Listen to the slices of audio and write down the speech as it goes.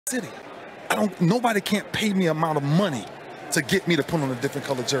city. Nobody can't pay me amount of money to get me to put on a different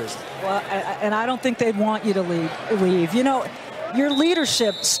color jersey. Well, and I don't think they'd want you to leave. You know, your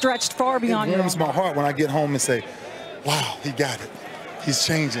leadership stretched far beyond your own. It warms my heart when I get home and say, wow, he got it. He's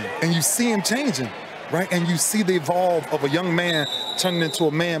changing. And you see him changing, right? And you see the evolve of a young man turning into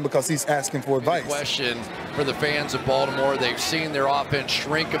a man because he's asking for advice. Question for the fans of Baltimore. They've seen their offense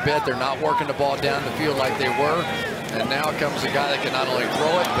shrink a bit. They're not working the ball down the field like they were. And now comes a guy that can not only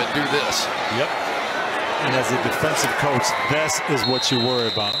throw it, but do this. Yep. And as a defensive coach, this is what you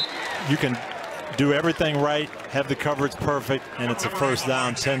worry about. You can do everything right, have the coverage perfect, and it's a first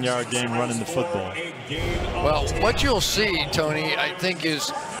down, 10-yard game running the football. Well, what you'll see, Tony, I think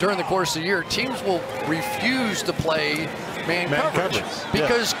is during the course of the year, teams will refuse to play man coverage.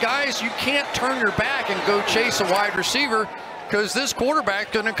 Because, guys, you can't turn your back and go chase a wide receiver because this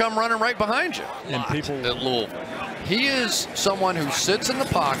quarterback's going to come running right behind you. And people at Louisville. He is someone who sits in the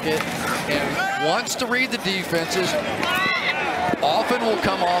pocket and wants to read the defenses. Often will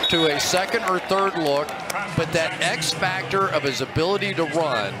come off to a second or third look, but that X factor of his ability to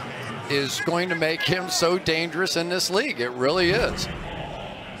run is going to make him so dangerous in this league. It really is.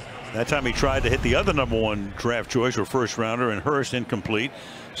 That time he tried to hit the other #1 draft choice or first rounder, and Hurst incomplete.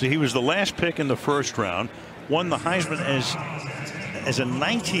 So he was the last pick in the first round. Won the Heisman as a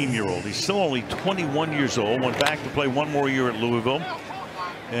 19-year-old. He's still only 21 years old. Went back to play one more year at Louisville.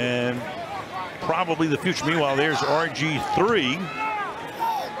 And probably the future. Meanwhile, there's RG3.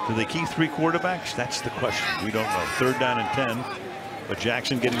 Do they keep 3 quarterbacks? That's the question. We don't know. 3rd down and 10. But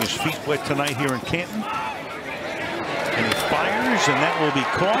Jackson getting his feet wet tonight here in Canton. And he fires, and that will be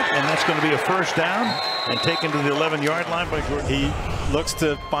caught, and that's going to be a first down and taken to the 11-yard line by Jordan. He looks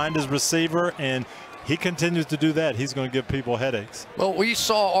to find his receiver, and he continues to do that. He's going to give people headaches. Well, we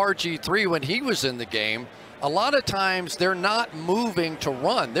saw RG3 when he was in the game. A lot of times they're not moving to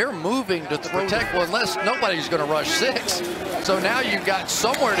run. They're moving to protect. Well, unless nobody's going to rush 6. So now you've got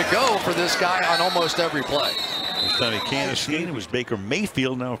somewhere to go for this guy on almost every play. This time he can't escape. It was Baker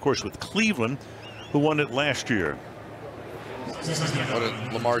Mayfield, now, of course, with Cleveland, who won it last year. What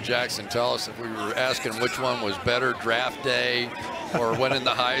did Lamar Jackson tell us if we were asking which one was better, draft day or winning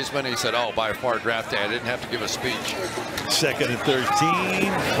the Heisman? He said, oh, by far draft day. I didn't have to give a speech. 2nd and 13.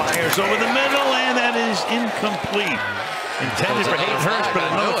 Fires over the middle, and that is incomplete. Intended for Hayden Hurst, but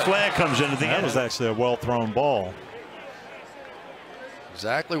another flag comes in at the end. That was actually a well-thrown ball.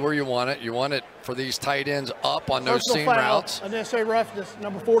 Exactly where you want it. You want it for these tight ends up on those seam routes. Unnecessary roughness,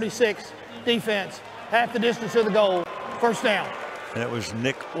 number 46, defense. Half the distance to the goal. First down. That was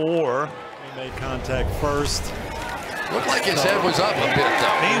Nick Orr. He made contact first. Looked like his head was up a bit,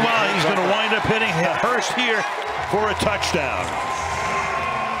 though. Meanwhile, he's going to wind up hitting Hurst here for a touchdown.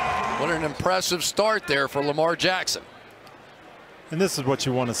 What an impressive start there for Lamar Jackson. And this is what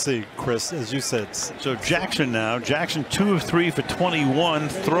you want to see, Chris, as you said. So Jackson now. Jackson 2 of 3 for 21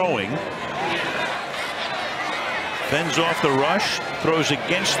 throwing. Fends off the rush. Throws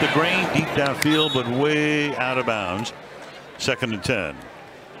against the grain deep downfield, but way out of bounds. 2nd and 10.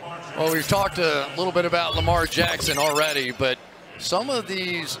 Well, we've talked a little bit about Lamar Jackson already, but some of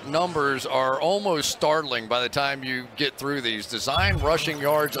these numbers are almost startling by the time you get through these. Design rushing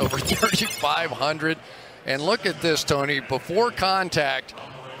yards over 3,500. And look at this, Tony. Before contact,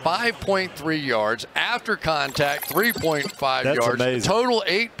 5.3 yards. After contact, 3.5 yards. Amazing. Total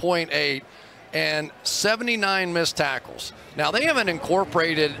 8.8 and 79 missed tackles. Now, they haven't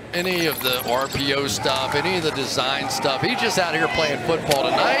incorporated any of the RPO stuff, any of the design stuff. He's just out here playing football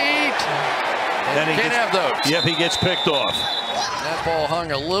tonight. And he can't have those. Yep, he gets picked off. That ball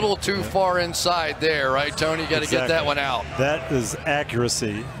hung a little too far inside there, right, Tony? You got to get that one out. That is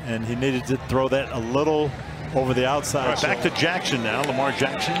accuracy, and he needed to throw that a little over the outside. Right, back to Jackson now. Lamar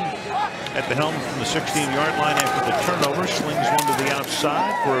Jackson at the helm from the 16-yard line after the turnover. Slings one to the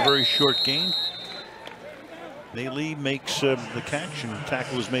outside for a very short gain. Bailey makes the catch, and the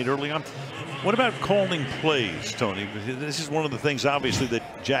tackle was made early on. What about calling plays, Tony? This is one of the things, obviously,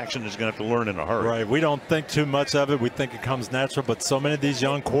 that Jackson is going to have to learn in a hurry. Right. We don't think too much of it. We think it comes natural. But so many of these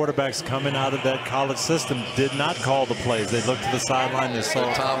young quarterbacks coming out of that college system did not call the plays. They looked to the sideline. They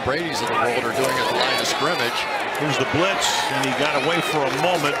saw Tom Brady's of the world are doing at the line of scrimmage. Here's the blitz, and he got away for a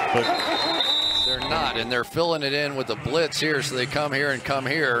moment, but they're not, and they're filling it in with the blitz here, so they come here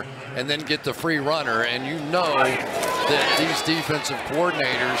and then get the free runner. And you know that these defensive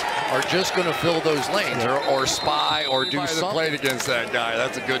coordinators are just going to fill those lanes or spy or do something. Played against that guy.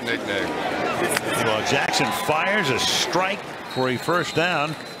 That's a good nickname. Well, Jackson fires a strike for a first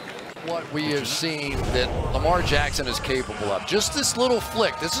down. What we have seen that Lamar Jackson is capable of. Just this little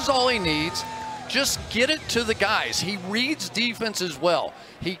flick. This is all he needs. just get it to the guys. He reads defenses well.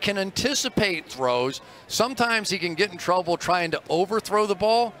 He can anticipate throws. Sometimes he can get in trouble trying to overthrow the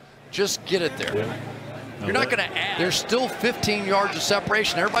ball. Just get it there. Yeah. You're not going to add. There's still 15 yards of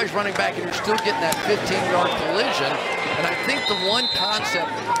separation. Everybody's running back, and you're still getting that 15-yard collision. And I think the one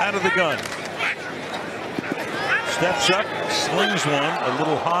concept. Out of the gun. Steps up, slings one, a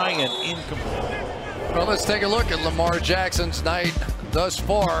little high and incomplete. Well, let's take a look at Lamar Jackson's night thus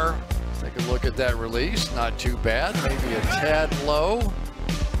far. Take a look at that release. Not too bad. Maybe a tad low.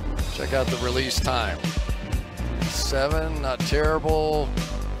 Check out the release time. 7, not terrible.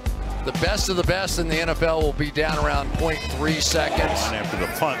 The best of the best in the NFL will be down around 0.3 seconds. And after the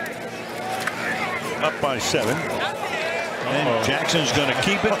punt, up by 7. And Jackson's going to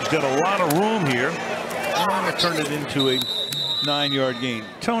keep it. He's got a lot of room here. And turn it into a 9-yard gain.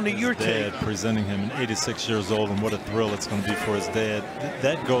 Tony, your dad presenting him at 86 years old, and what a thrill it's going to be for his dad.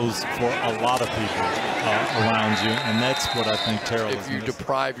 That goes for a lot of people around you, and that's what I think Terrell is if you missing.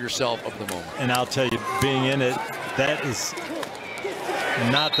 deprive yourself of the moment. And I'll tell you, being in it, that is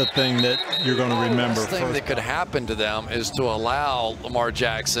not the thing that you're going to remember. The thing that could happen to them is to allow Lamar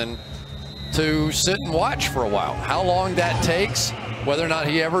Jackson to sit and watch for a while. How long that takes, whether or not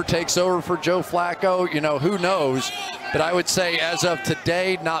he ever takes over for Joe Flacco, you know, who knows. But I would say as of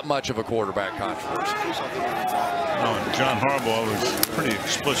today, not much of a quarterback controversy. Oh, and John Harbaugh was pretty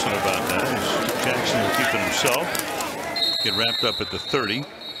explicit about that. Jackson will keep it himself. Get wrapped up at the 30. It'll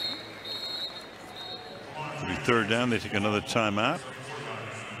be 3rd down. They take another timeout.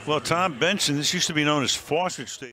 Well, Tom Benson, this used to be known as Fawcett Stadium.